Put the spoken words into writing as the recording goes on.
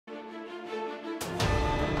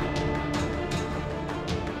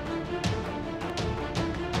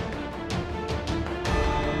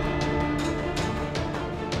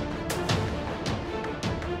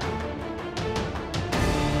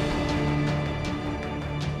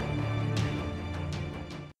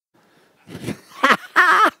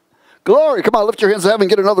Glory. Come on, lift your hands to heaven and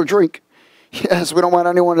get another drink. Yes, we don't want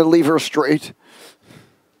anyone to leave her straight.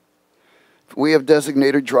 We have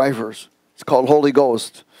designated drivers. It's called Holy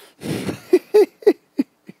Ghost.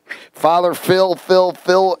 Father,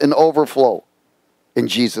 fill, and overflow. In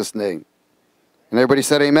Jesus' name. And everybody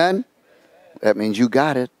said amen? That means you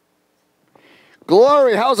got it.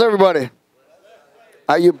 Glory. How's everybody?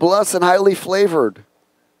 Are you blessed and highly flavored?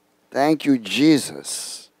 Thank you,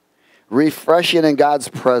 Jesus. Refreshing in God's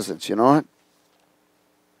presence. You know what?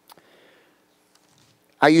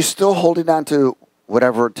 Are you still holding on to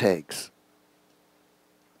whatever it takes?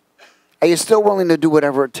 Are you still willing to do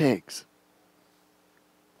whatever it takes?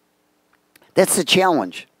 That's the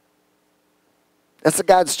challenge. That's the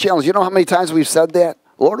God's challenge. You know how many times we've said that?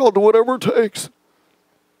 Lord, I'll do whatever it takes.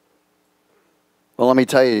 Well, let me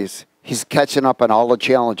tell you, he's catching up on all the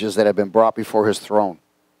challenges that have been brought before his throne.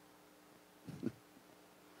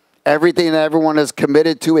 Everything that everyone has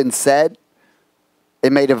committed to and said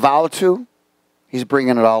and made a vow to, he's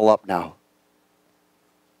bringing it all up now.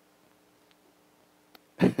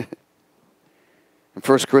 In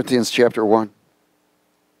 1 Corinthians chapter 1.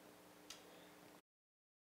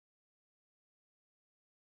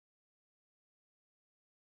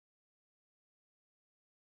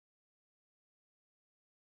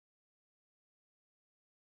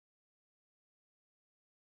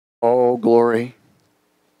 Oh, glory.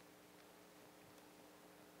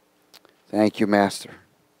 Thank you, Master.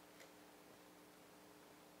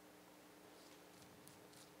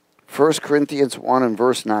 1 Corinthians 1 and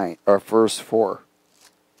verse 9, or verse 4.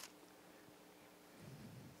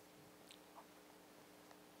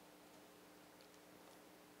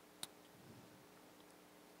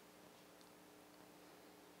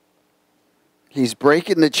 He's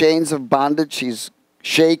breaking the chains of bondage. He's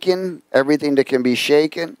shaking everything that can be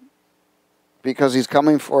shaken because he's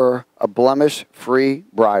coming for a blemish-free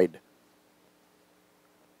bride.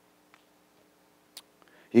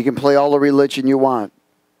 You can play all the religion you want,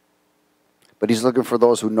 but he's looking for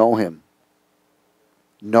those who know him.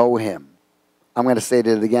 Know him. I'm going to say it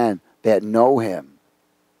again, that know him.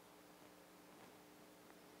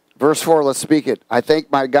 Verse 4, let's speak it. I thank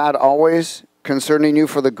my God always concerning you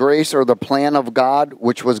for the grace or the plan of God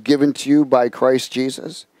which was given to you by Christ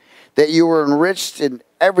Jesus, that you were enriched in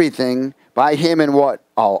everything by him in what?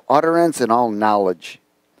 All utterance and all knowledge.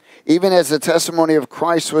 Even as the testimony of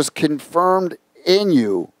Christ was confirmed in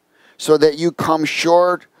you, so that you come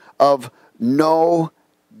short of no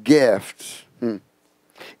gift.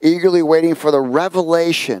 Eagerly waiting for the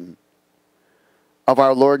revelation of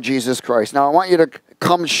our Lord Jesus Christ. Now I want you to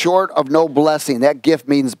come short of no blessing. That gift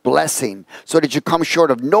means blessing. So that you come short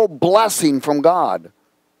of no blessing from God.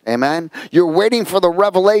 Amen? You're waiting for the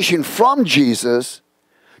revelation from Jesus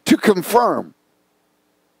to confirm.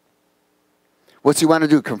 What's he want to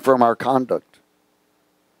do? Confirm our conduct.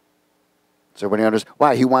 So everybody understands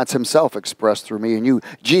why? He wants himself expressed through me and you.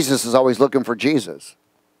 Jesus is always looking for Jesus.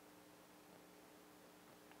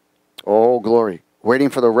 Oh, glory. Waiting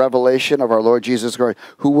for the revelation of our Lord Jesus Christ,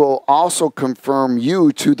 who will also confirm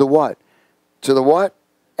you to the what? To the what?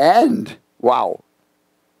 End. Wow.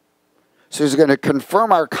 So he's going to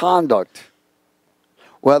confirm our conduct,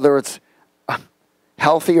 whether it's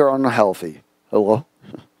healthy or unhealthy. Hello?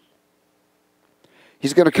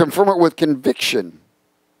 He's going to confirm it with conviction.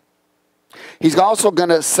 He's also going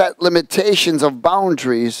to set limitations of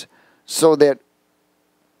boundaries so that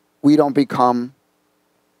we don't become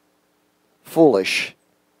foolish.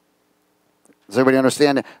 Does everybody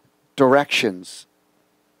understand? Directions.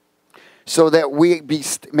 So that we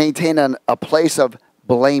maintain a place of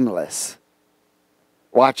blameless.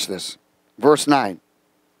 Watch this. Verse 9.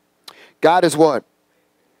 God is what?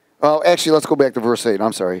 Oh, actually, let's go back to verse 8.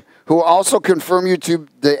 I'm sorry. Who will also confirm you to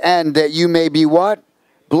the end that you may be what?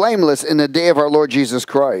 Blameless in the day of our Lord Jesus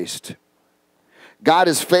Christ. God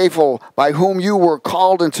is faithful, by whom you were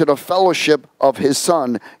called into the fellowship of his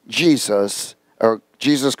Son, Jesus, or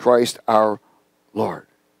Jesus Christ our Lord.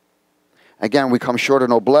 Again, we come short of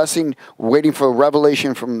no blessing, waiting for a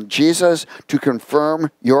revelation from Jesus to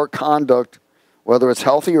confirm your conduct, whether it's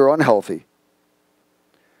healthy or unhealthy.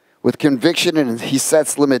 With conviction, and he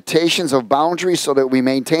sets limitations of boundaries so that we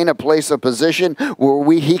maintain a place of position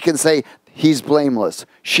where he can say, he's blameless,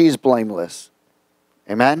 she's blameless.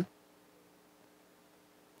 Amen?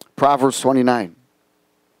 Proverbs 29.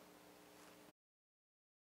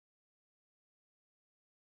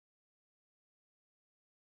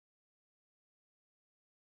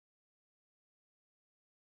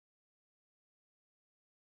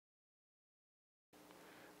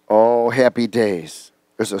 Oh, happy days.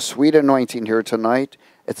 There's a sweet anointing here tonight.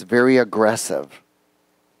 It's very aggressive.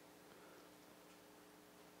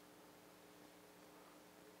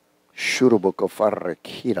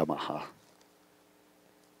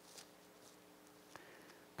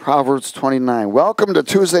 Proverbs 29. Welcome to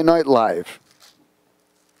Tuesday Night Live.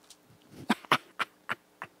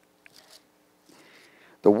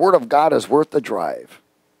 The Word of God is worth the drive.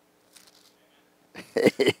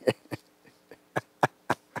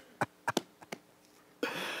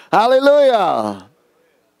 Hallelujah.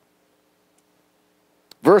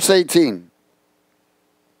 Verse 18.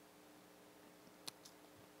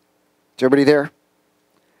 Is everybody there?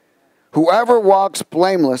 Whoever walks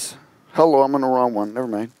blameless. Hello, I'm on the wrong one. Never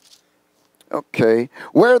mind. Okay.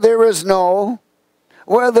 Where there is no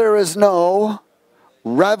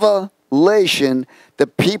revelation, the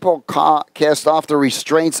people cast off the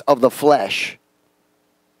restraints of the flesh.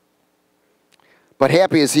 But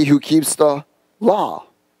happy is he who keeps the law.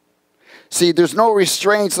 See, there's no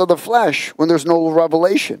restraints of the flesh when there's no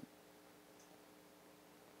revelation.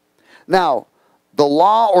 Now, the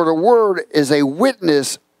law or the word is a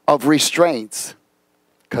witness of restraints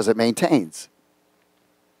because it maintains.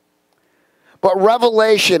 But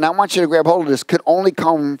revelation, I want you to grab hold of this, could only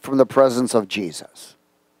come from the presence of Jesus.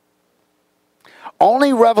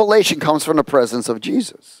 Only revelation comes from the presence of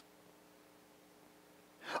Jesus.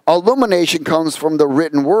 Illumination comes from the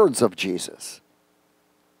written words of Jesus.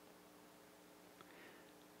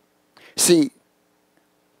 See,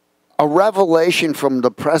 a revelation from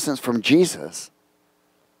the presence from Jesus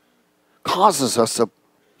causes us to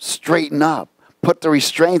straighten up, put the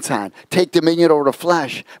restraints on, take dominion over the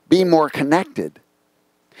flesh, be more connected,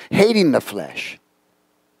 hating the flesh.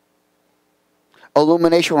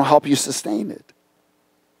 Illumination will help you sustain it.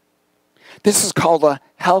 This is called a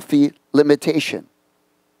healthy limitation.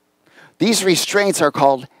 These restraints are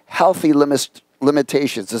called healthy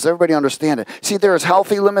limitations. Does everybody understand it? See, there's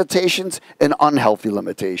healthy limitations and unhealthy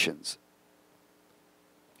limitations.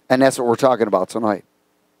 And that's what we're talking about tonight.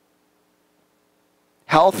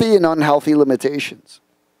 Healthy and unhealthy limitations.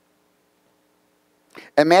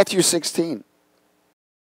 And Matthew 16.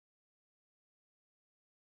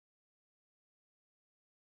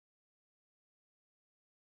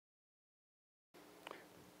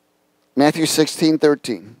 Matthew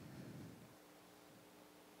 16:13.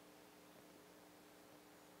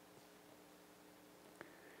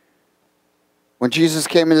 When Jesus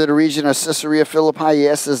came into the region of Caesarea Philippi, he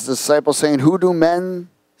asked his disciples, saying, "Who do men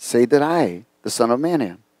say that I, the Son of Man,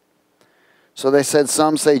 am?" So they said,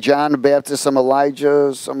 some say John the Baptist, some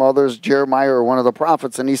Elijah, some others Jeremiah or one of the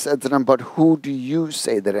prophets. And he said to them, "But who do you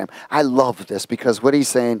say that I am?" I love this because what he's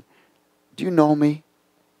saying, do you know me?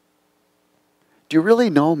 Do you really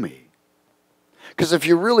know me? Because if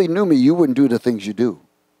you really knew me, you wouldn't do the things you do.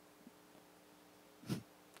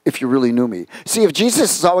 If you really knew me. See, if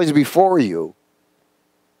Jesus is always before you,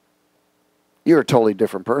 you're a totally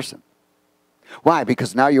different person. Why?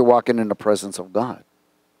 Because now you're walking in the presence of God.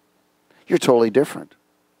 You're totally different.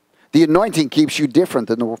 The anointing keeps you different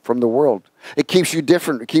from the world. It keeps you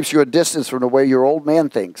different. It keeps you a distance from the way your old man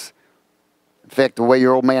thinks. In fact, the way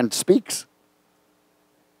your old man speaks.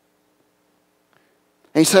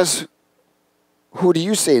 And he says, "Who do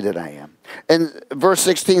you say that I am?" And verse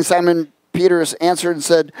 16, Simon Peter answered and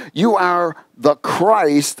said, "You are the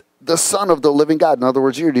Christ, the Son of the living God." In other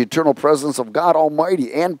words, you're the eternal presence of God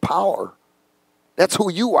Almighty and power. That's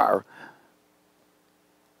who you are.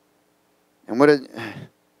 And what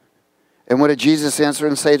did Jesus answer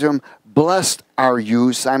and say to him? "Blessed are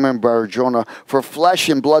you, Simon Bar-Jonah, for flesh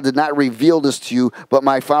and blood did not reveal this to you, but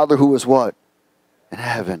my Father who is what? In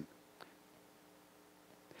heaven."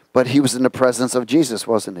 But he was in the presence of Jesus,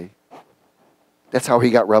 wasn't he? That's how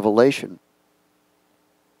he got revelation.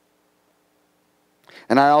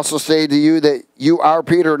 "And I also say to you that you are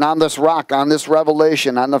Peter, and on this rock, on this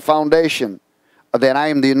revelation, on the foundation, that I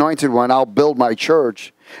am the anointed one, I'll build my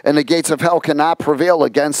church. And the gates of hell cannot prevail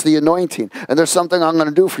against the anointing." And there's something I'm going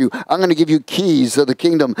to do for you. I'm going to give you keys of the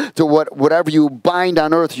kingdom to whatever you bind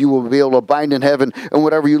on earth, you will be able to bind in heaven. And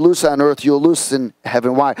whatever you loose on earth, you'll loose in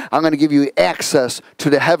heaven. Why? I'm going to give you access to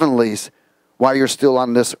the heavenlies while you're still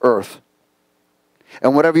on this earth.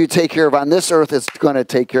 And whatever you take care of on this earth, it's going to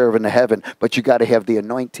take care of in the heaven. But you got to have the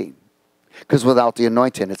anointing. Because without the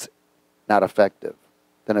anointing, it's not effective.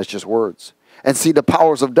 Then it's just words. And see, the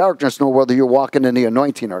powers of darkness know whether you're walking in the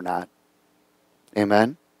anointing or not.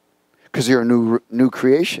 Amen? Because you're a new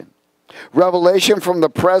creation. Revelation from the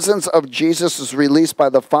presence of Jesus is released by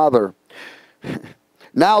the Father,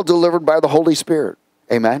 now delivered by the Holy Spirit.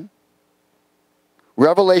 Amen?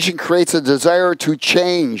 Revelation creates a desire to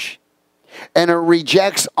change, and it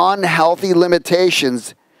rejects unhealthy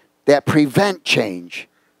limitations that prevent change.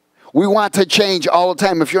 We want to change all the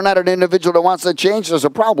time. If you're not an individual that wants to change, there's a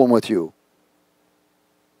problem with you.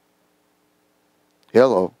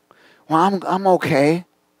 Hello. Well, I'm okay.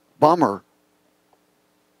 Bummer.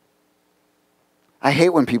 I hate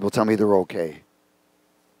when people tell me they're okay.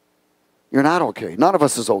 You're not okay. None of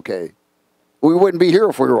us is okay. We wouldn't be here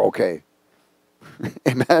if we were okay.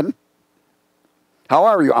 Amen. How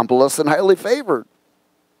are you? I'm blessed and highly favored.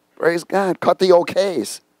 Praise God. Cut the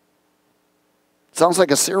okays. Sounds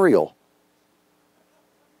like a cereal.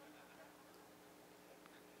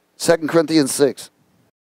 2 Corinthians 6.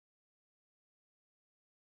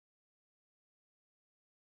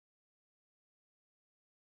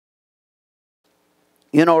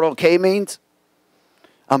 You know what okay means?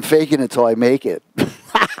 I'm faking it till I make it. The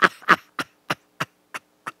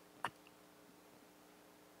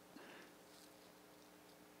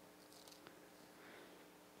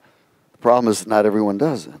problem is not everyone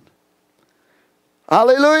does it.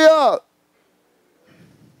 Hallelujah!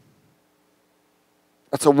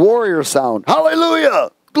 That's a warrior sound.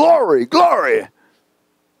 Hallelujah! Glory, glory!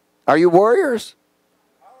 Are you warriors?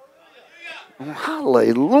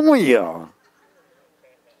 Hallelujah! Hallelujah.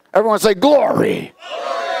 Everyone say glory.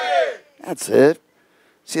 Glory. That's it.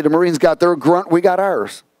 See, the Marines got their grunt, we got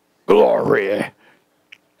ours. Glory.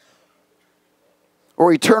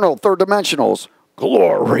 Or eternal, third dimensionals.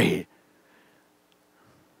 Glory.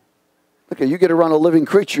 Look, you get around a living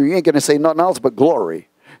creature, you ain't going to say nothing else but glory.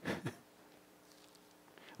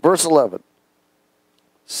 Verse 11.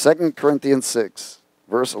 2 Corinthians 6,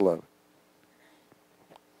 verse 11.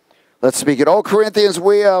 Let's speak it. Oh, Corinthians,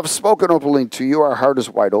 we have spoken openly to you. Our heart is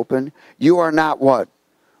wide open. You are not what?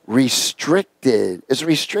 Restricted. Is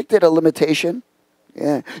restricted a limitation?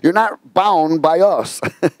 Yeah. You're not bound by us.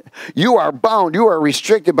 You are bound. You are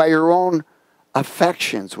restricted by your own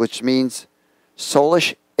affections, which means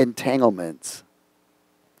soulish entanglements.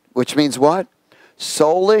 Which means what?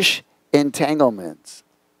 Soulish entanglements.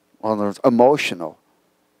 Well, there's emotional.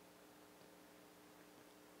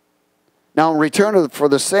 Now, in return for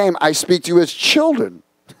the same, I speak to you as children.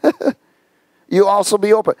 You also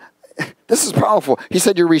be open. This is powerful. He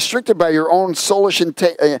said you're restricted by your own soulish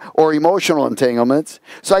or emotional entanglements.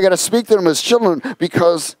 So I got to speak to them as children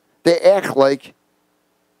because they act like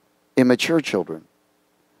immature children.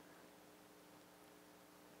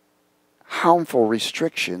 Harmful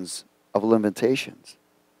restrictions of limitations.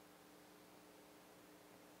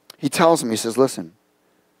 He tells them, he says, listen,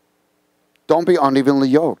 don't be unevenly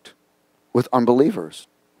yoked with unbelievers.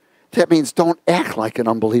 That means don't act like an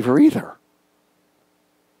unbeliever either.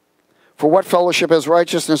 For what fellowship has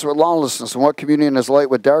righteousness with lawlessness? And what communion has light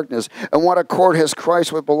with darkness? And what accord has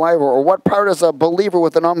Christ with Belial? Or what part has a believer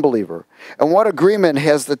with an unbeliever? And what agreement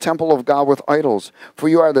has the temple of God with idols? For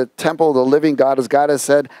you are the temple of the living God, as God has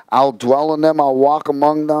said, I'll dwell in them, I'll walk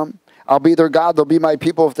among them. I'll be their God, they'll be my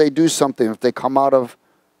people if they do something, if they come out of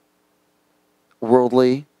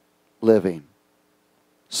worldly living.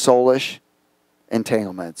 Soulish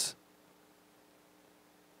entanglements.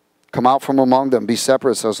 Come out from among them, be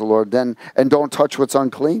separate, says the Lord, then, and don't touch what's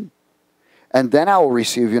unclean. And then I will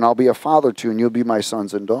receive you, and I'll be a father to you, and you'll be my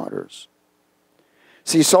sons and daughters.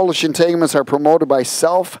 See, soulish entanglements are promoted by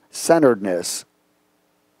self-centeredness.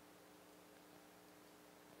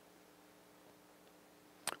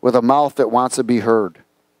 With a mouth that wants to be heard.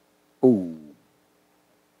 Ooh.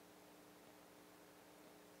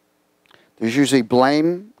 There's usually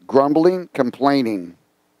blame, grumbling, complaining.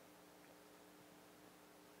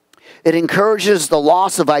 It encourages the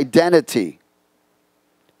loss of identity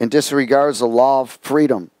and disregards the law of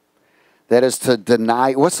freedom. That is to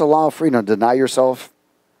deny. What's the law of freedom? Deny yourself,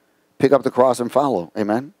 pick up the cross and follow.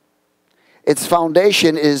 Amen? Its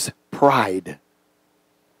foundation is pride.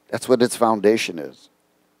 That's what its foundation is.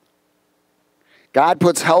 God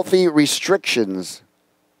puts healthy restrictions.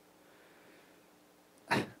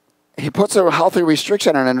 He puts a healthy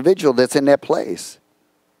restriction on an individual that's in that place.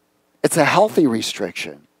 It's a healthy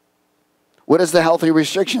restriction. What is the healthy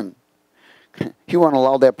restriction? He won't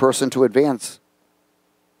allow that person to advance.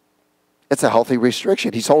 It's a healthy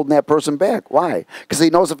restriction. He's holding that person back. Why? Because he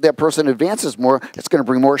knows if that person advances more, it's going to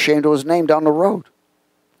bring more shame to his name down the road.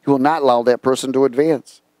 He will not allow that person to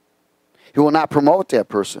advance. He will not promote that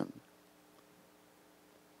person.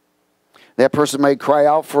 That person may cry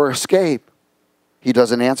out for escape. He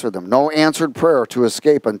doesn't answer them. No answered prayer to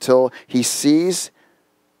escape until he sees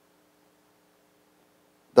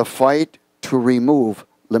the fight to remove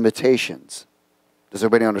limitations. Does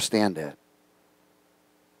everybody understand that?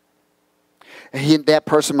 That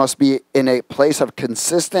person must be in a place of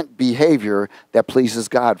consistent behavior that pleases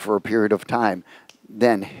God for a period of time.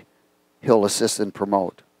 Then he'll assist and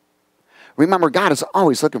promote. Remember, God is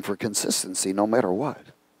always looking for consistency no matter what.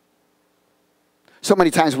 So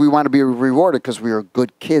many times we want to be rewarded because we are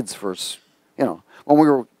good kids first. Well, When we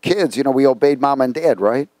were kids, we obeyed mom and dad,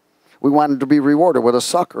 right? We wanted to be rewarded with a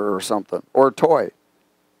sucker or something, or a toy.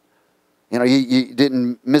 You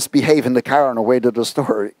didn't misbehave in the car on the way to the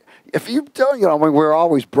store. If you don't, we were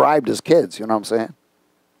always bribed as kids, you know what I'm saying?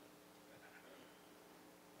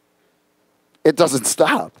 It doesn't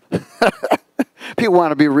stop. People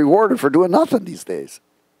want to be rewarded for doing nothing these days.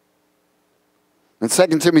 In 2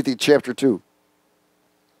 Timothy chapter 2.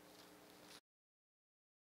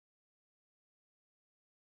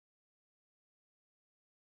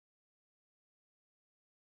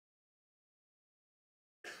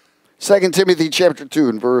 Second Timothy chapter 2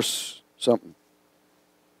 and verse something.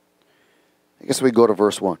 I guess we go to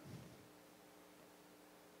verse 1.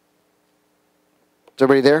 Is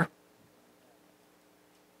everybody there?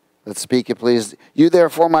 Let's speak it, please. You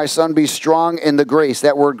therefore, my son, be strong in the grace.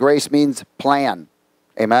 That word grace means plan.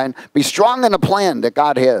 Amen? Be strong in the plan that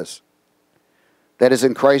God has. That is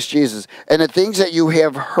in Christ Jesus. And the things that you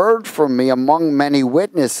have heard from me among many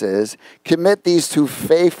witnesses, commit these to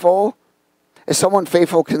faithful. Is someone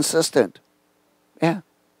faithful, consistent? Yeah.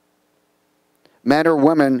 Men or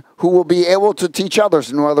women who will be able to teach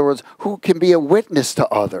others. In other words, who can be a witness to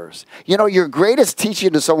others. Your greatest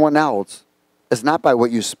teaching to someone else is not by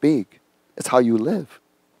what you speak. It's how you live.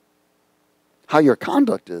 How your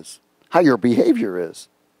conduct is. How your behavior is.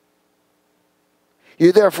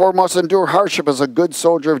 You therefore must endure hardship as a good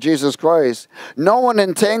soldier of Jesus Christ. No one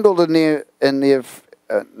entangled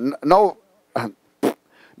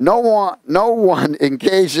No one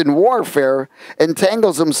engaged in warfare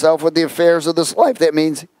entangles himself with the affairs of this life. That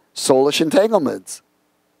means soulish entanglements.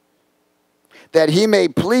 That he may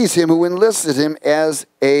please him who enlisted him as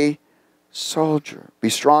a soldier. Be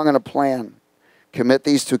strong in a plan. Commit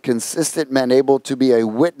these to consistent men able to be a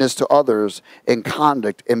witness to others in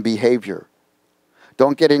conduct and behavior.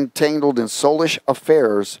 Don't get entangled in soulish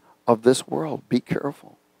affairs of this world. Be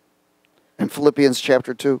careful. In Philippians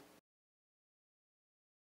chapter 2.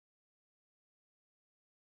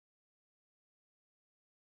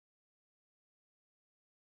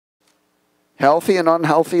 Healthy and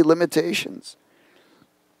unhealthy limitations.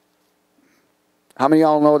 How many of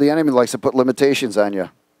y'all know the enemy likes to put limitations on you?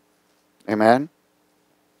 Amen?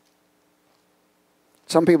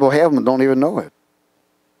 Some people have them and don't even know it.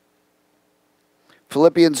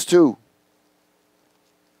 Philippians 2.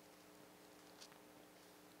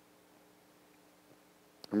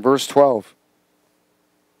 And verse 12.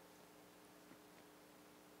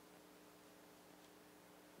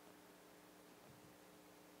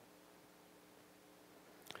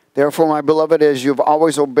 Therefore, my beloved, as you've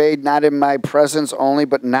always obeyed, not in my presence only,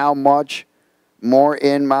 but now much more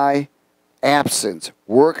in my absence.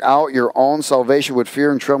 Work out your own salvation with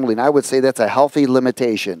fear and trembling. I would say that's a healthy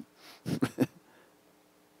limitation.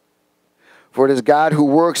 For it is God who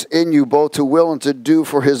works in you both to will and to do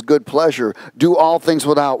for his good pleasure. Do all things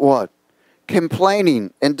without what?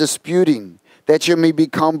 Complaining and disputing, that you may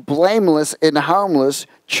become blameless and harmless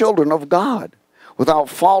children of God, without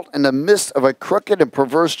fault in the midst of a crooked and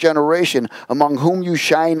perverse generation, among whom you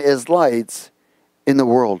shine as lights in the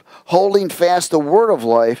world, holding fast the word of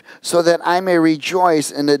life, so that I may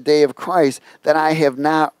rejoice in the day of Christ, that I have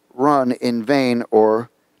not run in vain or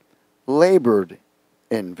labored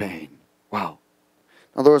in vain. Wow.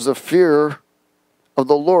 In other words, the fear of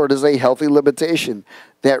the Lord is a healthy limitation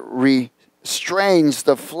that restrains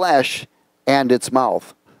the flesh and its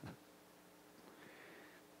mouth.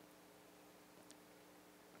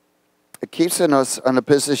 It keeps us in a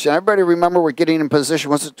position. Everybody remember we're getting in position.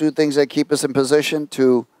 What's the two things that keep us in position?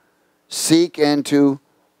 To seek and to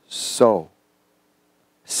sow.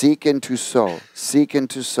 Seek and to sow. Seek and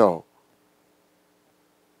to sow.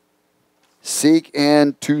 Seek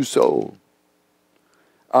and to sow.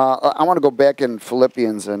 I want to go back in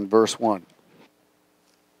Philippians in verse 1.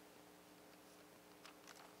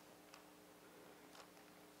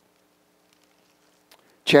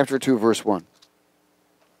 Chapter 2, verse 1.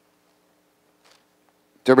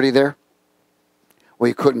 Is everybody there? Well,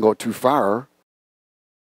 you couldn't go too far.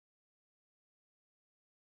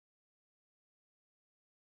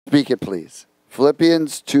 Speak it, please.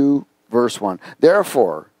 Philippians 2, verse 1.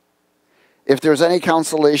 Therefore, if there's any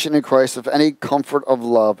consolation in Christ, if any comfort of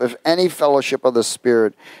love, if any fellowship of the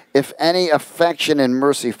Spirit, if any affection and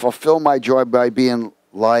mercy, fulfill my joy by being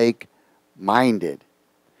like-minded,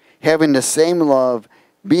 having the same love,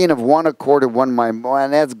 being of one accord and one mind.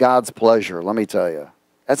 And that's God's pleasure, let me tell you.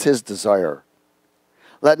 That's his desire.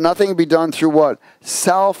 Let nothing be done through what?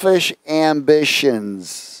 Selfish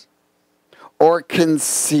ambitions or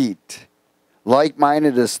conceit.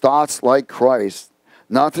 Like-minded as thoughts like Christ.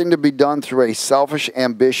 Nothing to be done through a selfish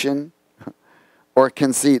ambition or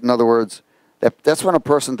conceit. In other words, That's when a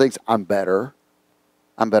person thinks, I'm better.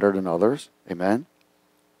 I'm better than others. Amen.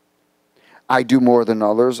 I do more than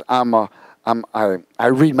others. I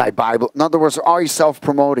read my Bible. In other words, they're always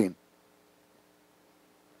self-promoting.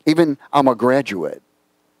 Even, I'm a graduate.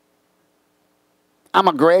 I'm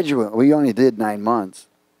a graduate. Well, you only did 9 months.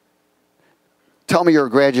 Tell me you're a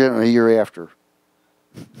graduate a year after.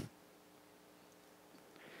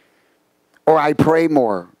 Or I pray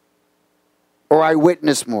more. Or I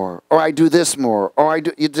witness more. Or I do this more. Or I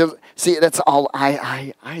do. See, that's all.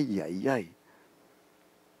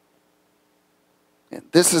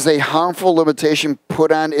 This is a harmful limitation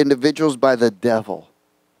put on individuals by the devil.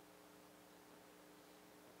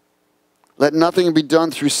 Let nothing be done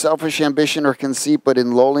through selfish ambition or conceit, but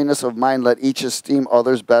in lowliness of mind let each esteem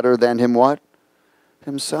others better than him what?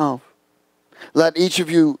 Himself. Let each of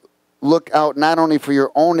you look out not only for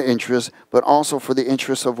your own interests, but also for the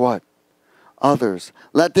interests of what? Others.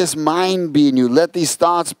 Let this mind be in you. Let these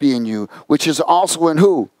thoughts be in you, which is also in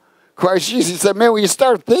who? Christ Jesus. He said, man, when you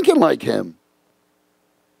start thinking like him,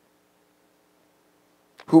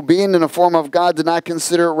 who being in the form of God did not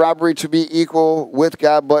consider it robbery to be equal with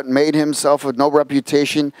God, but made himself of no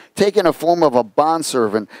reputation, taking a form of a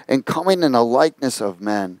bondservant, and coming in the likeness of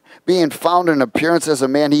men. Being found in appearance as a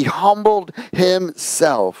man, he humbled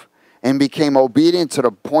himself and became obedient to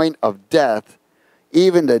the point of death,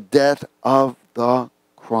 even the death of the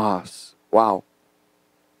cross. Wow.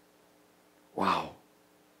 Wow.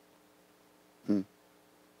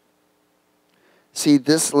 See,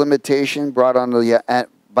 this limitation brought on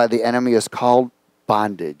by the enemy is called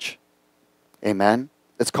bondage. Amen?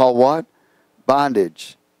 It's called what?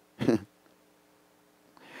 Bondage.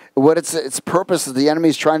 What its purpose is the enemy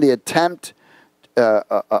is trying to attempt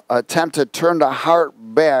to turn the heart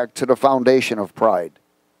back to the foundation of pride.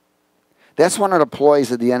 That's one of the ploys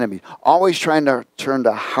of the enemy. Always trying to turn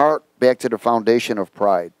the heart back to the foundation of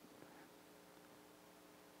pride.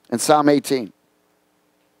 In Psalm 18.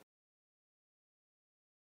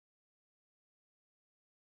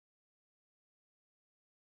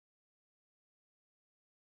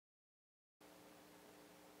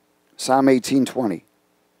 Psalm 18:20.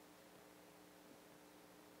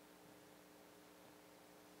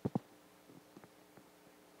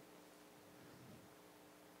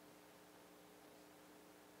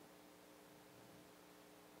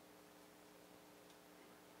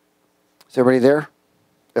 Is everybody there?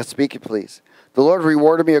 Let's speak it, please. The Lord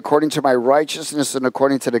rewarded me according to my righteousness and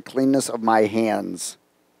according to the cleanness of my hands.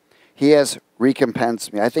 He has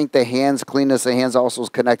recompensed me. I think the hands, cleanness of the hands also is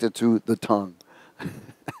connected to the tongue.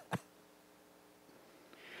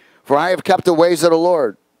 For I have kept the ways of the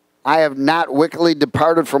Lord. I have not wickedly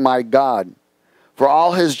departed from my God. For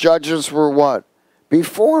all his judgments were what?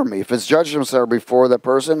 Before me. If his judgments are before that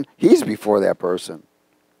person, he's before that person.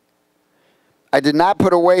 I did not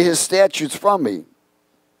put away his statutes from me.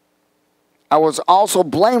 I was also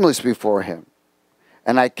blameless before him,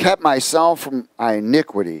 and I kept myself from my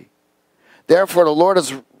iniquity. Therefore the Lord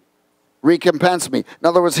has recompensed me. In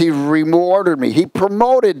other words, he rewarded me. He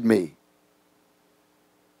promoted me.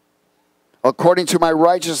 According to my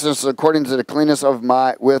righteousness, according to the cleanness of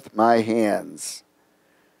with my hands.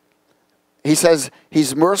 He says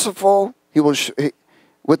he's merciful.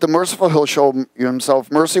 With the merciful, he'll show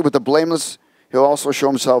himself mercy. With the blameless, he'll also show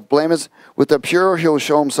himself blameless. With the pure, he'll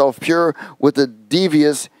show himself pure. With the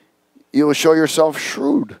devious, you will show yourself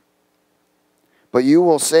shrewd. But you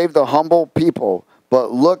will save the humble people,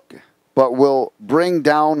 but will bring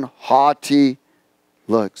down haughty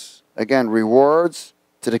looks. Again, rewards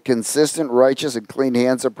to the consistent, righteous, and clean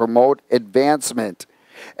hands that promote advancement.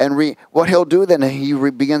 And what he'll do then, he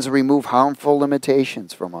begins to remove harmful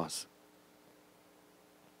limitations from us.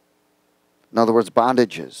 In other words,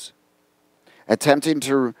 bondages. Attempting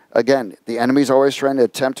to, again, the enemy's always trying to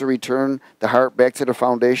attempt to return the heart back to the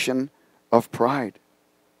foundation of pride.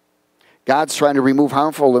 God's trying to remove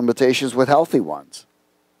harmful limitations with healthy ones.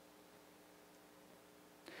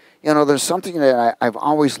 You know, there's something that I've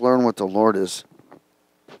always learned with the Lord is,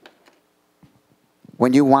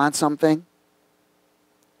 when you want something,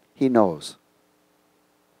 he knows.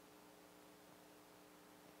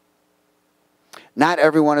 Not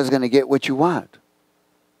everyone is going to get what you want.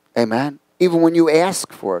 Amen? Even when you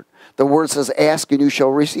ask for it. The word says, ask and you shall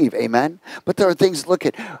receive. Amen? But there are things, look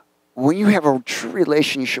at, when you have a true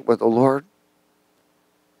relationship with the Lord,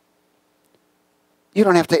 you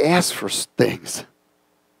don't have to ask for things.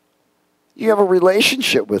 You have a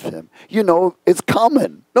relationship with him. You know it's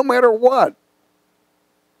coming, no matter what.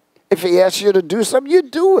 If he asks you to do something, you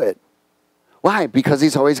do it. Why? Because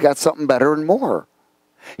he's always got something better and more.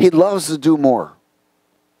 He loves to do more.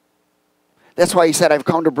 That's why he said, I've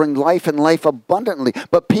come to bring life and life abundantly.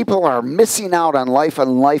 But people are missing out on life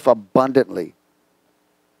and life abundantly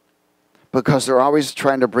because they're always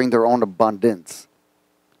trying to bring their own abundance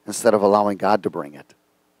instead of allowing God to bring it.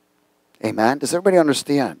 Amen? Does everybody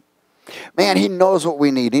understand? Man, he knows what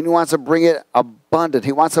we need. He wants to bring it abundant.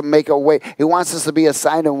 He wants to make a way. He wants us to be a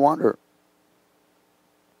sign and wonder.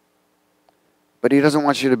 But he doesn't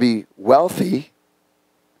want you to be wealthy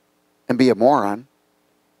and be a moron.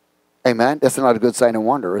 Amen? That's not a good sign and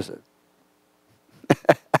wonder, is it?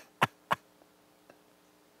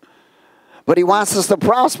 But he wants us to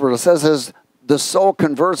prosper. It says as the soul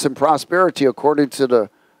converts in prosperity according to the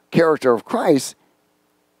character of Christ,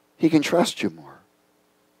 he can trust you more.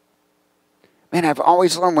 Man, I've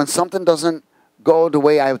always learned when something doesn't go the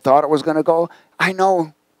way I thought it was going to go, I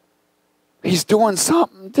know he's doing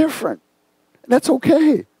something different. And that's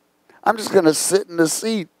okay. I'm just going to sit in the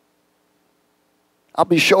seat. I'll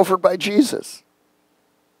be chauffeured by Jesus.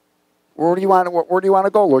 Where do you want to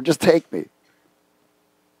go, Lord? Just take me.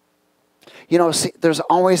 You know, see, there's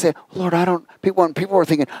always a, Lord, when people are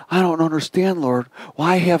thinking, I don't understand, Lord.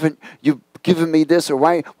 Why haven't you given me this? Or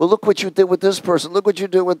why? Well, look what you did with this person. Look what you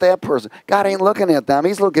did with that person. God ain't looking at them.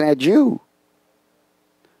 He's looking at you.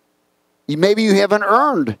 Maybe you haven't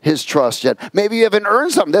earned his trust yet. Maybe you haven't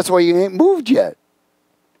earned something. That's why you ain't moved yet.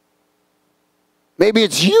 Maybe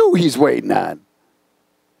it's you he's waiting on.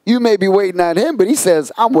 You may be waiting on him, but he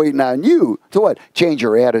says, I'm waiting on you. To what? Change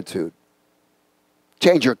your attitude.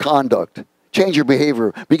 Change your conduct. Change your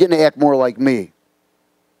behavior. Begin to act more like me.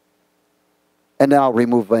 And then I'll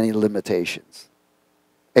remove any limitations.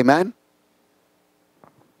 Amen?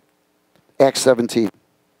 Acts 17.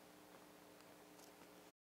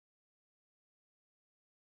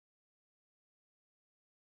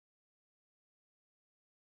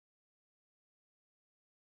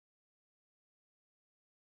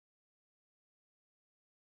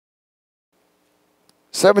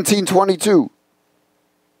 (17:22).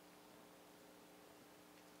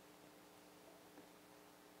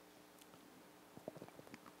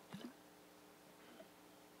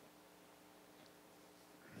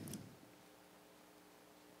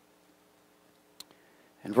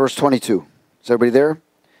 And verse 22. Is everybody there?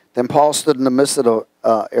 Then Paul stood in the midst of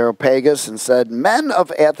the Areopagus and said, Men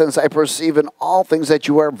of Athens, I perceive in all things that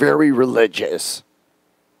you are very religious.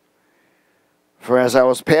 For as I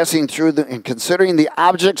was passing through and considering the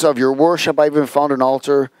objects of your worship, I even found an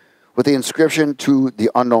altar with the inscription to the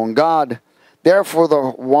unknown God. Therefore, the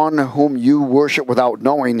one whom you worship without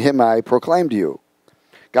knowing him, I proclaim to you.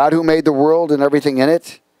 God who made the world and everything in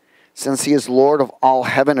it, since he is Lord of all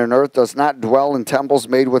heaven and earth, does not dwell in temples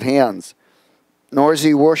made with hands, nor is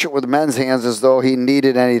he worshipped with men's hands as though he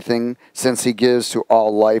needed anything, since he gives to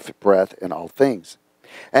all life, breath, and all things.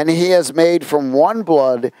 And he has made from one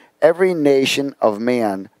blood every nation of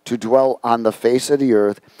man to dwell on the face of the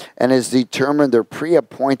earth, and has determined their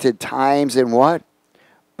pre-appointed times and what?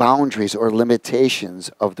 Boundaries or limitations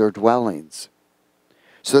of their dwellings,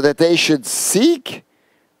 so that they should seek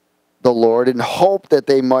the Lord and hope that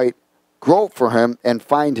they might grope for him and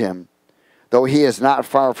find him, though he is not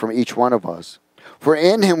far from each one of us. For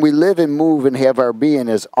in him we live and move and have our being,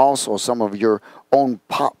 as also some of your own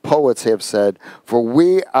poets have said, for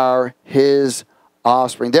we are his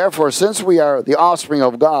offspring. Therefore, since we are the offspring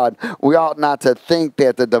of God, we ought not to think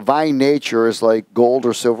that the divine nature is like gold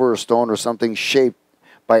or silver or stone or something shaped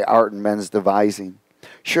by art and men's devising.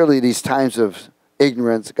 Surely these times of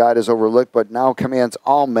ignorance God has overlooked, but now commands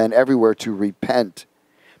all men everywhere to repent,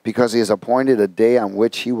 because he has appointed a day on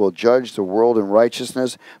which he will judge the world in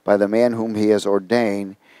righteousness by the man whom he has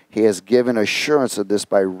ordained. He has given assurance of this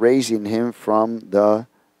by raising him from the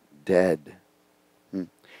dead.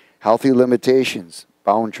 Healthy limitations,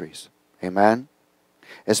 boundaries. Amen?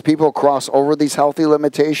 As people cross over these healthy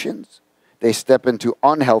limitations, they step into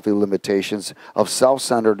unhealthy limitations of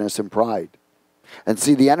self-centeredness and pride. And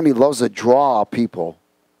see, the enemy loves to draw people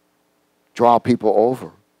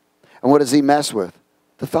over. And what does he mess with?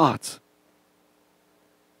 The thoughts.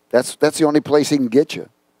 That's the only place he can get you.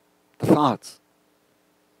 The thoughts.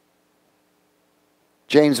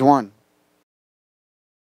 James 1.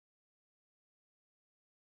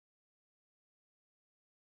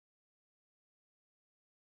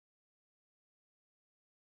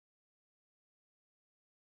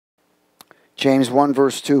 James 1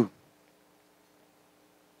 verse 2.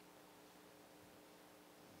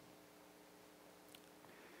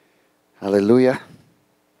 Hallelujah.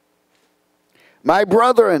 My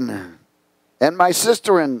brethren and my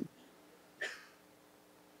sisterin,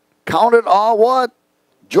 count it all what?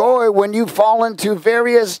 Joy when you fall into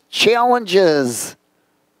various challenges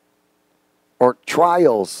or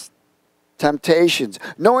trials, temptations,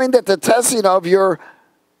 knowing that the testing of your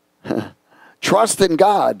trust in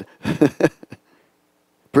God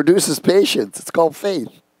produces patience. It's called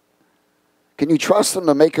faith. Can you trust Him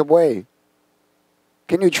to make a way?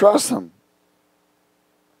 Can you trust Him?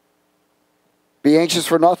 Be anxious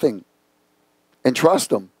for nothing and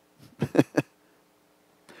trust Him.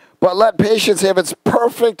 But let patience have its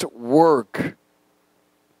perfect work,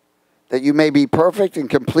 that you may be perfect and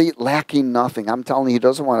complete, lacking nothing. I'm telling you, He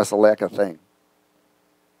doesn't want us to lack a thing.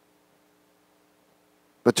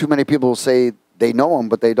 But too many people say they know Him,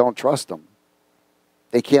 but they don't trust Him.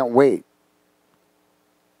 They can't wait.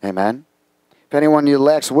 Amen? If anyone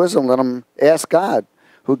lacks wisdom, let him ask God,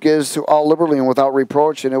 who gives to all liberally and without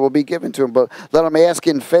reproach, and it will be given to him. But let him ask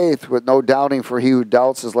in faith with no doubting, for he who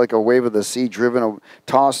doubts is like a wave of the sea driven or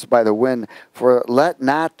tossed by the wind. For let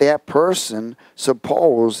not that person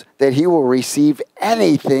suppose that he will receive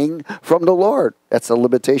anything from the Lord. That's a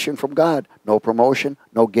limitation from God. No promotion,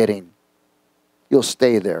 no getting. You'll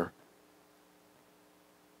stay there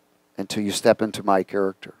until you step into my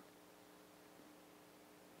character.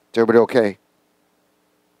 Is everybody okay?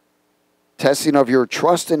 Testing of your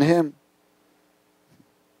trust in Him.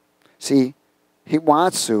 See, He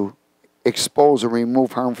wants to expose and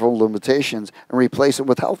remove harmful limitations and replace them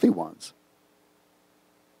with healthy ones.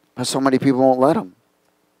 But so many people won't let Him.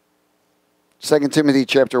 2 Timothy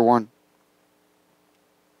chapter 1.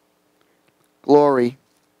 Glory.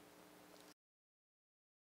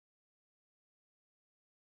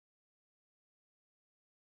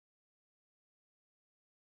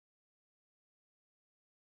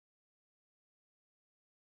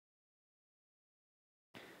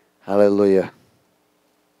 Hallelujah.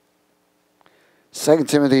 2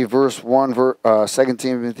 Timothy verse 1, 2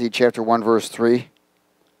 Timothy chapter 1 verse 3.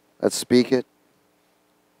 Let's speak it.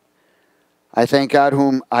 I thank God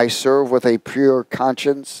whom I serve with a pure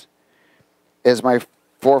conscience, as my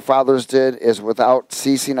forefathers did, as without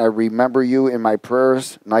ceasing I remember you in my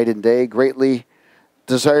prayers night and day, greatly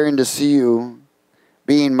desiring to see you,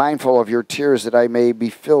 being mindful of your tears, that I may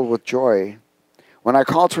be filled with joy. When I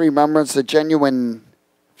call to remembrance the genuine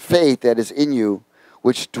faith that is in you,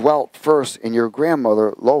 which dwelt first in your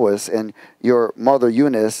grandmother Lois and your mother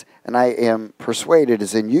Eunice, and I am persuaded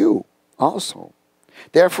is in you also.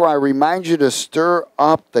 Therefore I remind you to stir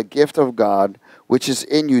up the gift of God which is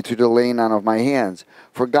in you through the laying on of my hands.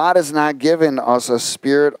 For God has not given us a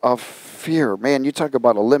spirit of fear. Man, you talk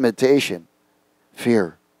about a limitation.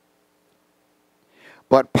 Fear.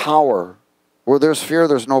 But power. Where there's fear,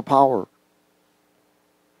 there's no power.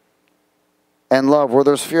 And love. Where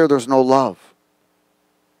there's fear, there's no love.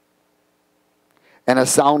 And a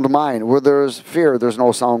sound mind. Where there's fear, there's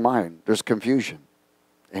no sound mind. There's confusion.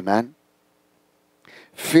 Amen?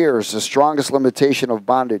 Fear is the strongest limitation of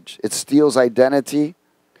bondage. It steals identity,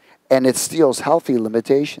 and it steals healthy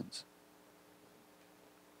limitations.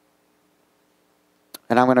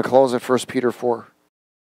 And I'm going to close at 1 Peter 4.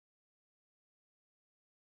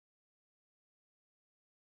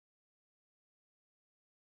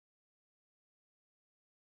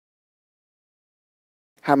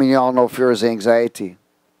 How many of y'all know fear is anxiety,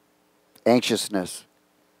 anxiousness,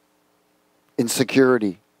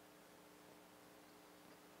 insecurity?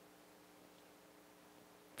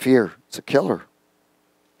 Fear, it's a killer.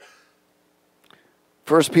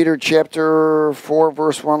 1 Peter chapter 4,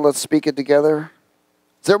 verse 1, let's speak it together.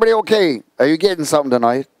 Is everybody okay? Are you getting something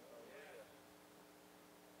tonight?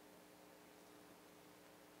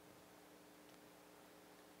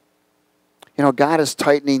 You know, God is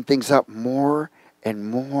tightening things up more and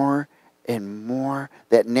more and more.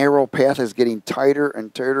 That narrow path is getting tighter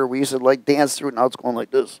and tighter. We used to like dance through it, now it's going like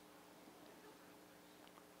this.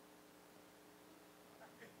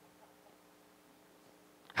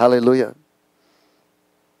 Hallelujah.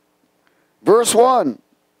 Verse 1.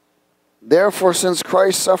 Therefore, since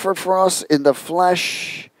Christ suffered for us in the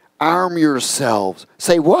flesh, arm yourselves.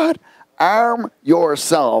 Say what? Arm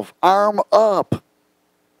yourself. Arm up.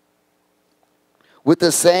 With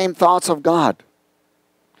the same thoughts of God.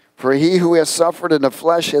 For he who has suffered in the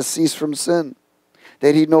flesh has ceased from sin,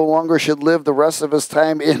 that he no longer should live the rest of his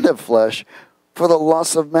time in the flesh for the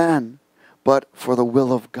lusts of man, but for the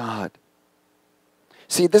will of God.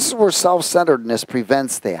 See, this is where self-centeredness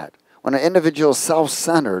prevents that. When an individual is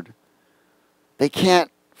self-centered, they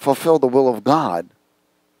can't fulfill the will of God.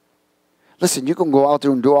 Listen, you can go out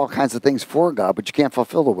there and do all kinds of things for God, but you can't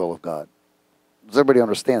fulfill the will of God. Does everybody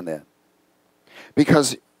understand that?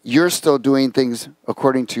 Because you're still doing things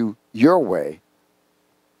according to your way.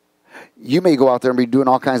 You may go out there and be doing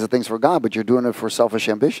all kinds of things for God, but you're doing it for selfish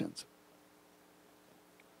ambitions.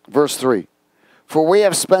 Verse 3. For we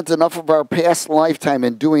have spent enough of our past lifetime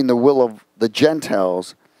in doing the will of the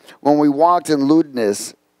Gentiles, when we walked in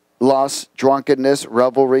lewdness, lust, drunkenness,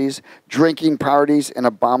 revelries, drinking parties, and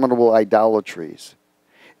abominable idolatries.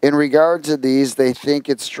 In regard to these, they think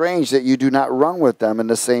it strange that you do not run with them in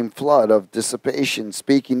the same flood of dissipation,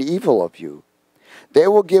 speaking evil of you. They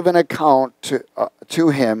will give an account to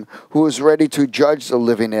him who is ready to judge the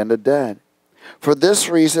living and the dead. For this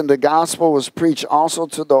reason, the gospel was preached also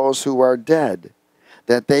to those who are dead,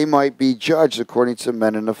 that they might be judged according to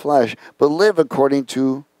men in the flesh, but live according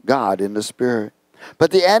to God in the Spirit.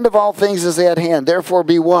 But the end of all things is at hand. Therefore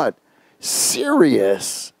be what?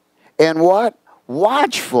 Serious. And what?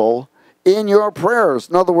 Watchful in your prayers.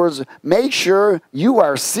 In other words, make sure you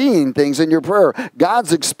are seeing things in your prayer.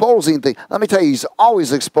 God's exposing things. Let me tell you, he's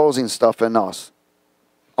always exposing stuff in us.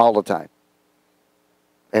 All the time.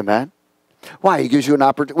 Amen? Why? He gives you an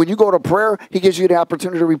opportunity. When you go to prayer, he gives you the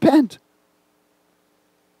opportunity to repent.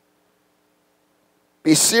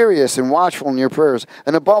 Be serious and watchful in your prayers.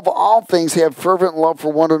 And above all things, have fervent love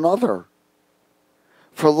for one another.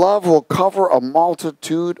 For love will cover a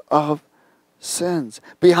multitude of sins.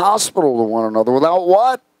 Be hospitable to one another without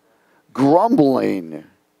what? Grumbling.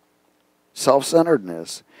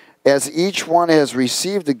 Self-centeredness. As each one has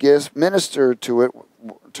received a gift, minister to it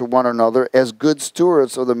to one another as good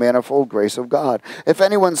stewards of the manifold grace of God. If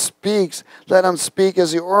anyone speaks, let him speak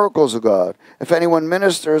as the oracles of God. If anyone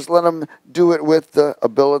ministers, let him do it with the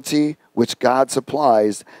ability which God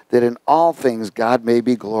supplies, that in all things God may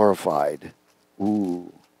be glorified.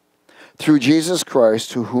 Ooh. Through Jesus Christ,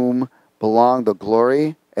 to whom belong the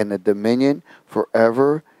glory and the dominion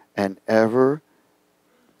forever and ever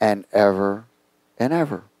and ever and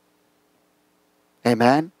ever.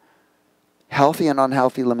 Amen? Healthy and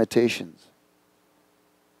unhealthy limitations.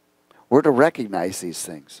 We're to recognize these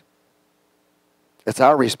things. It's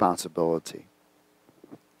our responsibility.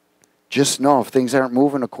 Just know if things aren't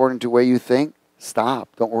moving according to the way you think, stop.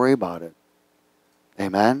 Don't worry about it.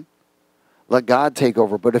 Amen? Let God take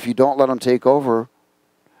over. But if you don't let him take over,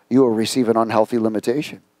 you will receive an unhealthy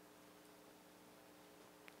limitation.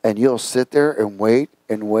 And you'll sit there and wait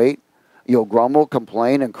and wait. You'll grumble,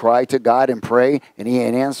 complain, and cry to God and pray, and he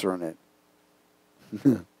ain't answering it.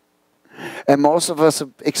 And most of us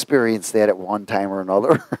have experienced that at one time or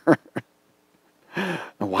another.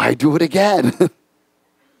 And why do it again?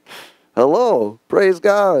 Hello. Praise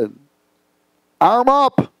God. Arm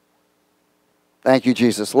up. Thank you,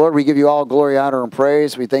 Jesus. Lord, we give you all glory, honor, and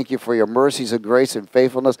praise. We thank you for your mercies and grace and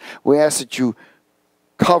faithfulness. We ask that you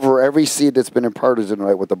cover every seed that's been imparted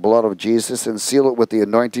tonight with the blood of Jesus and seal it with the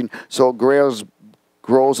anointing so it grows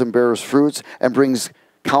and bears fruits and brings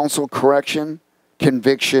counsel, correction,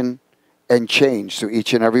 conviction, and change to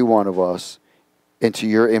each and every one of us into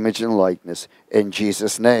your image and likeness. In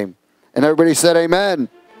Jesus' name. And everybody said amen.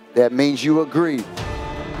 That means you agree.